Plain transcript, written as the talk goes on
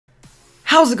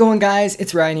How's it going, guys?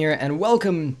 It's Ryan here, and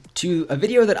welcome to a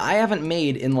video that I haven't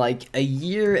made in like a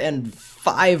year and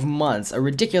 5 months, a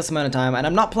ridiculous amount of time, and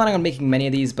I'm not planning on making many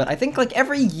of these, but I think like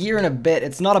every year and a bit,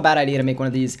 it's not a bad idea to make one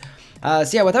of these. So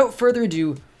yeah, without further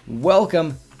ado,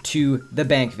 welcome to the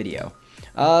bank video.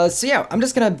 So yeah, I'm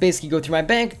just gonna basically go through my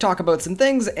bank, talk about some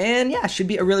things, and yeah, should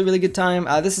be a really good time.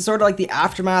 This is sort of like the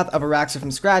aftermath of Araxxor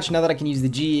from scratch, now that I can use the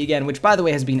GE again, which by the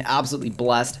way has been absolutely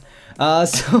blessed.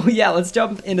 So yeah, let's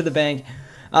jump into the bank.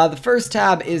 The first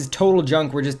tab is total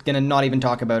junk. We're just gonna not even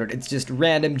talk about it. It's just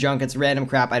random junk, it's random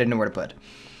crap I didn't know where to put.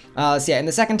 So yeah, in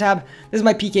the second tab, this is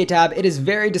my Pk tab. It is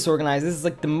very disorganized. This is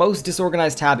like the most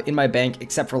disorganized tab in my bank,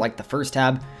 except for like the first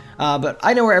tab. But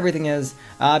I know where everything is.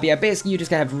 But yeah, basically you just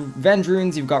gotta have Venge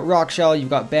Runes, you've got Rock Shell, you've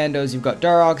got Bandos, you've got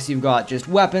Daroks, you've got just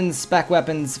weapons, spec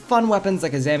weapons, fun weapons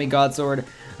like a Zami Godsword.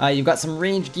 You've got some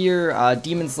range gear,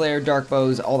 Demon Slayer, Dark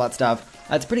Bows, all that stuff.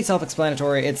 It's pretty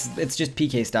self-explanatory. It's just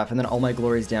PK stuff, and then all my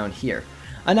glories down here.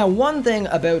 Now, one thing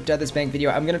about this bank video,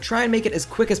 I'm going to try and make it as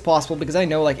quick as possible, because I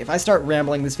know, like, if I start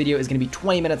rambling, this video is going to be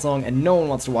 20 minutes long, and no one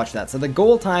wants to watch that. So the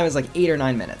goal time is, like, 8 or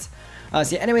 9 minutes.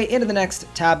 So yeah, anyway, into the next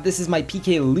tab. This is my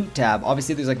PK loot tab.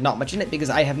 Obviously, there's, like, not much in it, because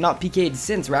I have not PK'd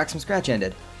since Araxxor from Scratch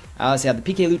ended. So yeah, the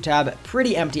PK loot tab,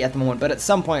 pretty empty at the moment, but at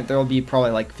some point, there will be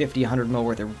probably, like, 50, 100 mil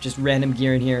worth of just random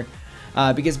gear in here.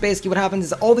 Because basically what happens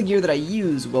is all the gear that I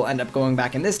use will end up going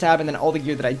back in this tab, and then all the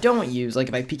gear that I don't use, like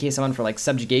if I PK someone for like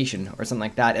subjugation or something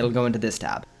like that, it'll go into this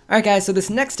tab. Alright guys, so this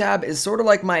next tab is sort of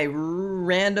like my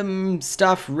random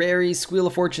stuff, rarey, Squeal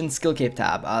of Fortune, skill cape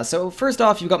tab. So first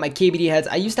off, you've got my KBD heads.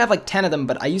 I used to have like 10 of them,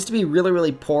 but I used to be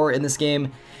really poor in this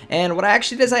game. And what I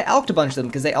actually did is I alked a bunch of them,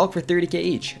 because they alk for 30k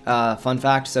each. Fun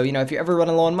fact, so you know, if you're ever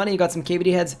running low on money, you got some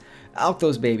KBD heads, alk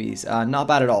those babies. Not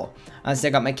bad at all. So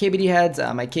I got my KBD heads,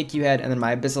 my KQ head, and then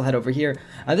my Abyssal head over here.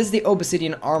 This is the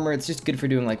Obsidian armor. It's just good for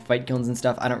doing like fight kilns and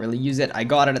stuff. I don't really use it. I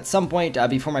got it at some point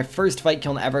before my first fight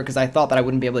kiln ever, because I thought that I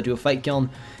wouldn't be able to do a fight kiln,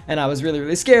 and I was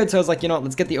really scared, so I was like, you know what,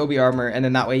 let's get the OB armor, and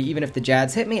then that way, even if the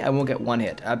Jads hit me, I won't get one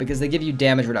hit, because they give you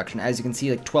damage reduction. As you can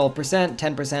see, like 12%,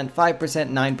 10%,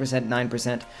 5%,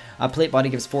 9%, 9%, plate body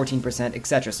gives 14%,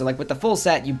 etc. So like with the full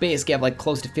set, you basically have like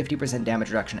close to 50% damage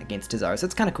reduction against Tazar, so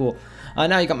it's kind of cool.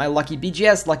 Now you got my Lucky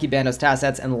BGS, Lucky Bandos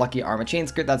Tassets, and Lucky Armor Chain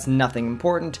Skirt. That's nothing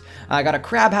important. I got a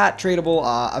crab hat, tradable.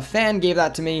 A fan gave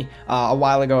that to me a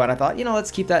while ago, and I thought, you know,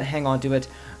 let's keep that, hang on to it.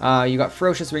 You got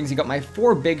Ferocious Rings, you got my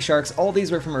 4 big sharks. All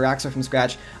these were from Araxxor from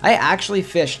scratch. I actually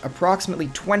fished approximately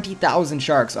 20,000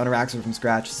 sharks on Araxxor from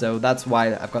scratch, so that's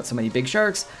why I've got so many big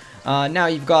sharks. Now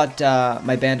you've got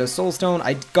my Bandos Soulstone.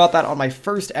 I got that on my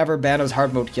first ever Bandos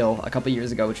hard mode kill a couple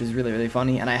years ago, which was really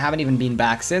funny, and I haven't even been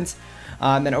back since.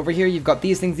 And then over here you've got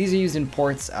these things. These are used in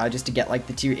ports just to get like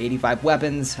the tier 85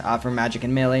 weapons for magic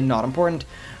and melee, not important.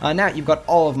 Now you've got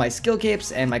all of my skill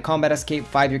capes and my combat S cape,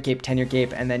 5-year cape, 10-year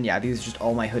cape, and then yeah, these are just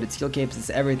all my hooded skill capes. It's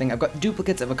everything. I've got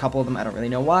duplicates of a couple of them. I don't really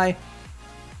know why.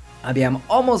 But yeah, I'm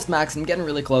almost maxed. I'm getting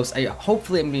really close.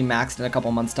 Hopefully I'm going to be maxed in a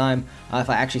couple months time if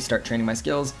I actually start training my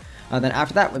skills. Then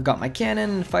after that, we've got my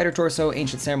cannon, fighter torso,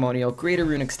 ancient ceremonial, greater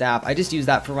runic staff. I just use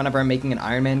that for whenever I'm making an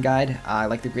Iron Man guide. I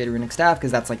like the greater runic staff because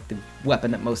that's like the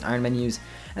weapon that most Iron Men use.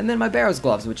 And then my Barrow's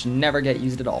gloves, which never get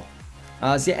used at all.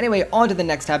 So yeah, anyway, on to the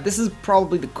next tab. This is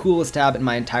probably the coolest tab in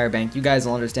my entire bank. You guys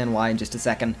will understand why in just a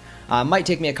second. Might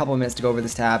take me a couple of minutes to go over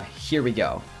this tab. Here we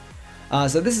go.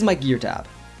 So this is my gear tab.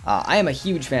 I am a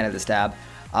huge fan of this tab.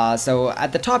 So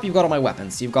at the top you've got all my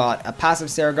weapons. You've got a passive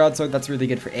Sarah Godsword, that's really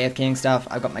good for AFKing stuff.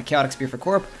 I've got my Chaotic Spear for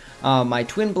Corp. My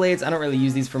Twin Blades, I don't really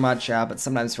use these for much, but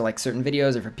sometimes for like certain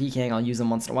videos or for PKing I'll use them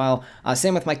once in a while.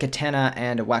 Same with my Katana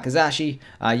and Wakizashi.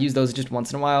 I use those just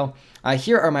once in a while.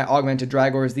 Here are my Augmented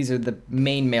Dragors. These are the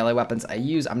main melee weapons I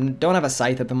use. I don't have a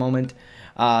Scythe at the moment.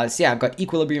 So yeah, I've got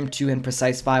Equilibrium 2 and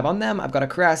Precise 5 on them. I've got a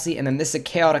Karasi, and then this is a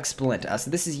Chaotic Splint. So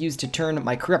this is used to turn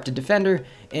my Corrupted Defender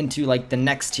into like the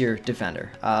next tier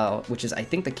Defender, which is I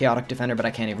think the Chaotic Defender, but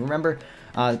I can't even remember.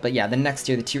 But yeah, the next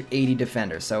tier, the tier 80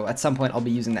 Defender. So at some point I'll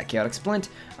be using that Chaotic Splint.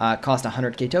 Cost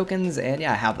 100k tokens, and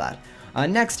yeah, I have that.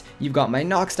 Next, you've got my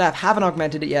Nox Staff. Haven't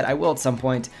augmented it yet. I will at some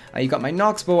point. You've got my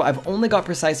Nox Bow. I've only got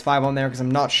Precise 5 on there because I'm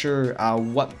not sure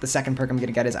what the second perk I'm going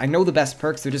to get is. I know the best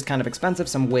perks. They're just kind of expensive,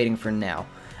 so I'm waiting for now.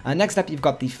 Next up, you've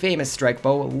got the famous Strike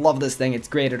Bow. Love this thing. It's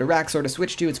great at Araxxor to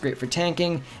switch to. It's great for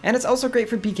tanking, and it's also great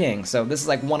for PKing. So this is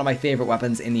like one of my favorite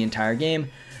weapons in the entire game.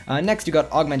 Next, you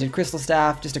got Augmented Crystal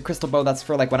Staff, just a crystal bow that's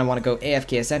for like when I want to go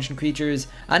AFK Ascension creatures.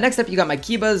 Next up, you got my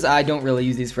Kibas. I don't really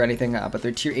use these for anything, but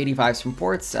they're tier 85s from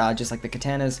ports, just like the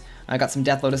Katanas. I got some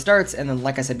Death Lotus darts, and then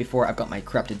like I said before, I've got my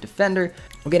Corrupted Defender.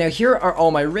 Okay, now here are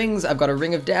all my rings. I've got a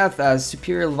Ring of Death,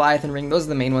 Superior Leviathan ring, those are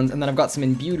the main ones, and then I've got some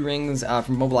imbued rings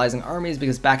from mobilizing armies,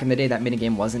 because back in the day that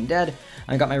minigame wasn't dead.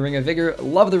 I got my Ring of Vigor,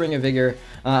 love the Ring of Vigor,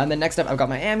 and then next up I've got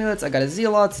my amulets. I got a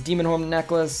Zealot's Demon Horn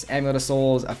necklace, Amulet of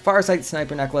Souls, a Farsight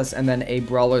Sniper necklace, and then a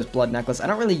Brawler's Blood necklace. I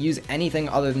don't really use anything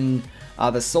other than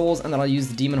the Souls, and then I'll use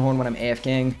the Demon Horn when I'm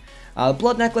AFKing.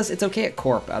 Blood necklace, it's okay at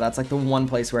Corp, that's like the one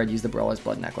place where I'd use the Brawler's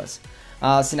Blood necklace.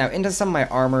 So now into some of my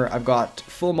armor, I've got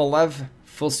full Malev,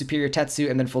 full Superior Tetsu,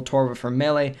 and then full Torva for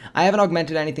melee. I haven't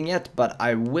augmented anything yet, but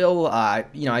I will.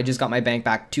 You know, I just got my bank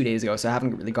back 2 days ago, so I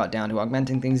haven't really got down to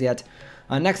augmenting things yet.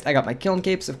 Next, I got my Kiln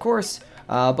Capes, of course.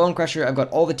 Bone Crusher, I've got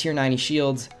all the tier 90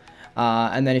 shields.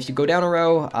 And then if you go down a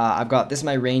row, I've got, this is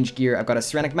my range gear, I've got a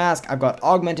Serenic Mask, I've got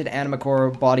Augmented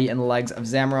Animacore, body and legs of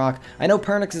Zamorak. I know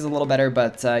Pernix is a little better,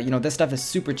 but, you know, this stuff is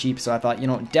super cheap, so I thought, you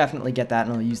know, definitely get that,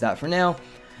 and I'll use that for now.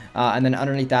 And then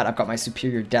underneath that, I've got my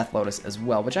Superior Death Lotus as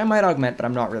well, which I might augment, but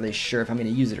I'm not really sure if I'm going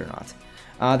to use it or not.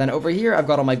 Then over here, I've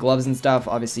got all my gloves and stuff,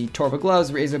 obviously Torva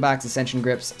Gloves, Razorbacks, Ascension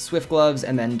Grips, Swift Gloves,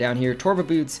 and then down here, Torva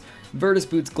Boots, Virtus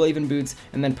Boots, Glaven Boots,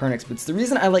 and then Pernix Boots. The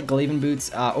reason I like Glaven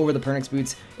Boots over the Pernix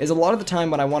Boots is a lot of the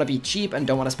time when I want to be cheap and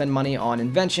don't want to spend money on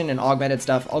Invention and augmented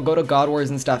stuff, I'll go to God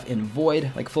Wars and stuff in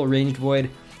Void, like full ranged Void.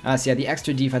 So yeah, the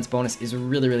extra defense bonus is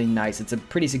really, really nice. It's a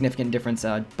pretty significant difference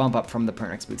bump up from the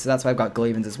Pernix Boots, so that's why I've got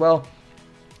Glavens as well.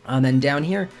 And then down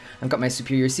here, I've got my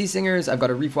Superior Sea Singers, I've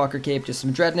got a Reefwalker Cape, just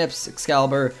some Dreadnips,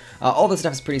 Excalibur, all this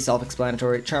stuff is pretty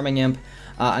self-explanatory, Charming Imp,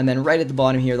 and then right at the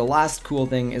bottom here, the last cool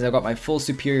thing is I've got my full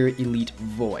Superior Elite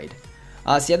Void.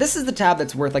 So yeah, this is the tab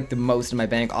that's worth like the most in my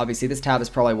bank. Obviously, this tab is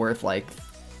probably worth like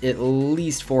at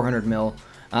least 400 mil,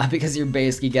 because you're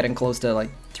basically getting close to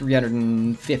like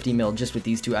 350 mil just with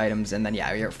these two items, and then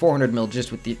yeah, you're at 400 mil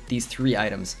just with these three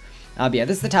items. But yeah,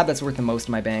 this is the tab that's worth the most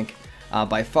in my bank.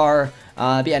 By far.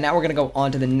 But yeah, now we're going to go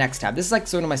on to the next tab. This is like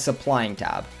sort of my supplying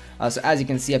tab. So as you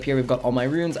can see up here, we've got all my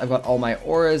runes, I've got all my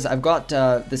auras, I've got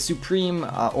the supreme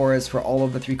auras for all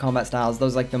of the 3 combat styles.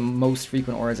 Those are like the most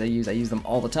frequent auras I use them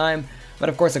all the time. But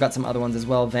of course I got some other ones as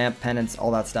well, Vamp, Penance,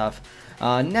 all that stuff.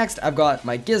 Next, I've got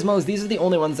my gizmos. These are the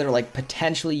only ones that are like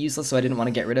potentially useless, so I didn't want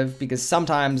to get rid of, because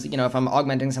sometimes, you know, if I'm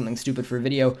augmenting something stupid for a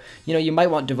video, you know, you might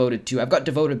want Devoted 2. I've got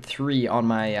Devoted 3 on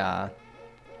my,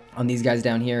 on these guys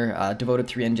down here, Devoted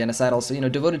 3 and Genocidal, so, you know,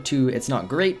 Devoted 2, it's not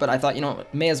great, but I thought, you know,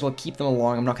 may as well keep them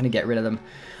along, I'm not going to get rid of them.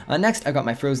 Next, I've got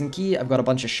my Frozen Key, I've got a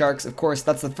bunch of sharks, of course,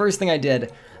 that's the first thing I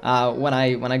did when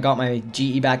I got my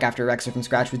GE back after Araxxor from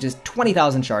scratch, was just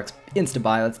 20,000 sharks,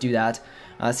 insta-buy, let's do that.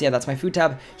 So yeah, that's my food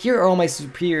tab. Here are all my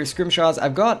superior scrimshaws.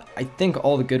 I've got, I think,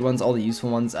 all the good ones, all the useful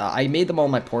ones. I made them all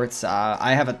in my ports.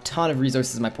 I have a ton of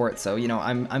resources in my ports, so, you know,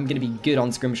 I'm going to be good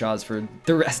on scrimshaws for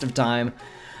the rest of time.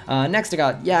 Next I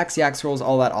got Yak Scrolls,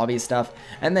 all that obvious stuff.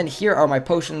 And then here are my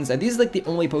potions. These are like the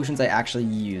only potions I actually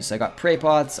use. So I got Prey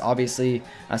Pots, obviously,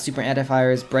 Super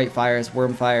Anti-Fires, Bright Fires,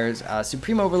 Worm Fires,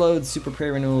 Supreme Overloads, Super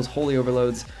Prey Renewals, Holy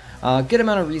Overloads, good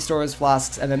amount of Restores,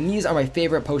 Flasks, and then these are my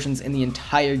favorite potions in the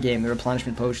entire game, the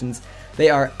Replenishment Potions. They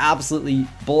are absolutely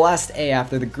blessed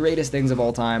AF, they're the greatest things of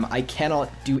all time. I cannot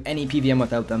do any PVM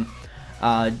without them.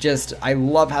 I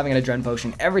love having an Adren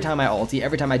Potion. Every time I ulti,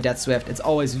 every time I Death Swift, it's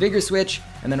always Vigor Switch,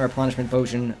 and then Replenishment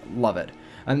Potion, love it.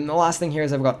 And the last thing here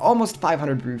is I've got almost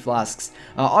 500 Brew Flasks.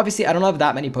 Obviously, I don't have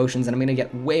that many potions, and I'm going to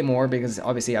get way more, because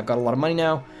obviously I've got a lot of money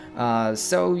now.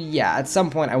 So yeah, at some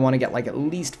point I want to get like at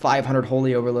least 500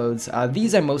 Holy Overloads.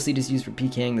 These I mostly just use for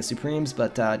PKing the Supremes,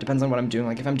 but depends on what I'm doing.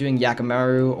 Like if I'm doing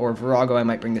Yakamaru or Virago, I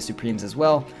might bring the Supremes as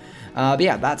well. But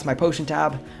yeah, that's my potion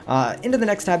tab. Into the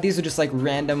next tab, these are just like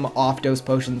random off-dose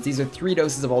potions. These are 3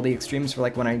 doses of all the extremes for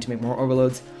like when I need to make more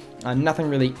overloads. Nothing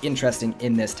really interesting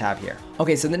in this tab here.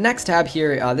 Okay, so the next tab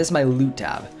here, this is my loot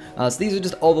tab. So these are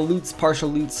just all the loots, partial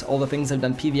loots, all the things I've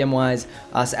done PVM-wise.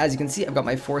 So as you can see, I've got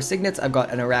my 4 signets. I've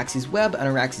got an Araxxor's Web, an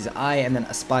Araxxor's Eye, and then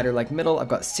a spider-like middle. I've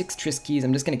got 6 Triss Keys.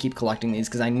 I'm just going to keep collecting these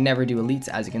because I never do elites.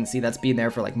 As you can see, that's been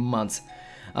there for like months.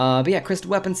 But yeah,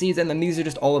 Crystal Weapon Seeds, and then these are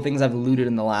just all the things I've looted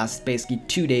in the last, basically,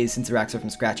 2 days since Araxxor from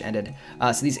scratch ended.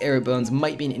 So these arrow bones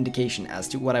might be an indication as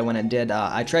to what I went and did.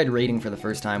 I tried raiding for the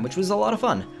first time, which was a lot of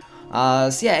fun.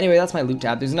 So yeah, anyway, that's my loot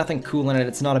tab. There's nothing cool in it.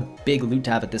 It's not a big loot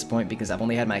tab at this point because I've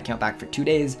only had my account back for 2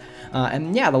 days.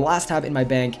 And yeah, the last tab in my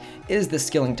bank is the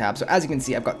skilling tab. So as you can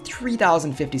see, I've got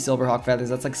 3,050 Silverhawk feathers.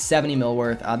 That's like 70 mil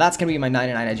worth. That's going to be my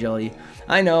 99 agility.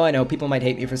 I know, people might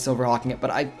hate me for Silverhawking it,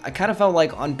 but I kind of felt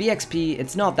like on BXP,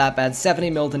 it's not that bad. 70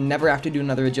 mil to never have to do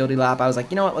another agility lap. I was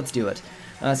like, you know what, let's do it.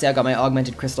 See, I got my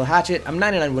augmented crystal hatchet. I'm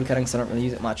 99 woodcutting, so I don't really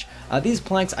use it much. These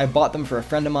planks, I bought them for a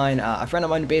friend of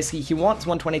mine. Basically, he wants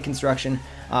 120 construction.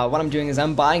 What I'm doing is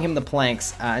I'm buying him the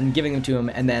planks and giving them to him,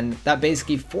 and then that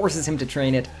basically forces him to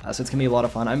train it, so it's going to be a lot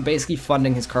of fun. I'm basically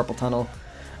funding his carpal tunnel.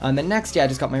 And then next, yeah, I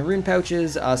just got my rune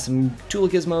pouches, some tool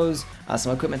gizmos,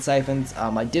 some equipment siphons,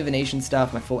 my divination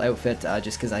stuff, my full outfit,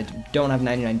 just because I don't have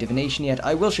 99 divination yet.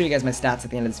 I will show you guys my stats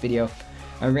at the end of this video.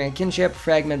 Ring of Kinship,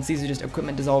 Fragments, these are just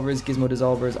equipment dissolvers, gizmo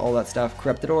dissolvers, all that stuff,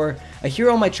 Corrupted Ore. Here are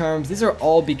all my charms. These are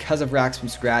all because of racks from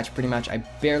scratch, pretty much. I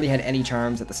barely had any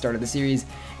charms at the start of the series,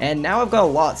 and now I've got a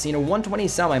lot, so 120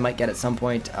 some I might get at some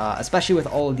point, especially with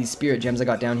all of these spirit gems I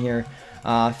got down here.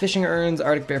 Fishing urns,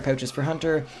 Arctic bear pouches for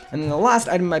hunter, and then the last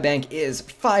item in my bank is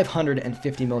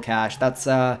 550 mil cash. That's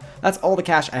all the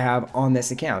cash I have on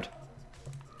this account.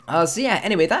 So yeah,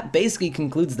 anyway, that basically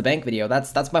concludes the bank video.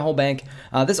 That's my whole bank.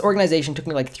 This organization took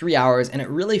me like 3 hours, and it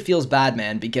really feels bad,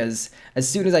 man, because as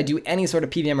soon as I do any sort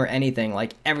of PVM or anything,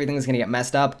 like, everything's gonna get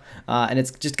messed up, and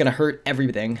it's just gonna hurt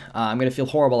everything. I'm gonna feel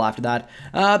horrible after that.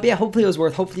 But yeah, hopefully it was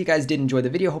worth. Hopefully you guys did enjoy the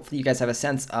video. Hopefully you guys have a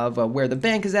sense of where the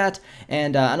bank is at,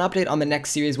 and an update on the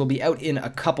next series will be out in a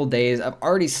couple days. I've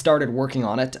already started working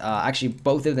on it. Actually,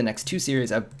 both of the next 2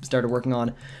 series I've started working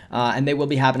on, and they will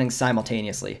be happening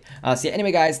simultaneously. So yeah,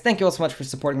 anyway, guys, thank you all so much for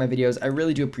supporting my videos. I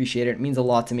really do appreciate it. It means a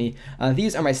lot to me.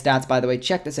 These are my stats, by the way.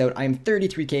 Check this out. I'm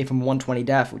 33k from 120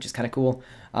 def, which is kind of cool.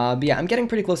 But yeah, I'm getting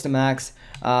pretty close to max.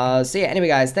 So yeah, anyway,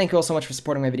 guys, thank you all so much for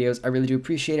supporting my videos. I really do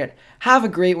appreciate it. Have a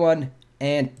great one,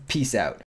 and peace out.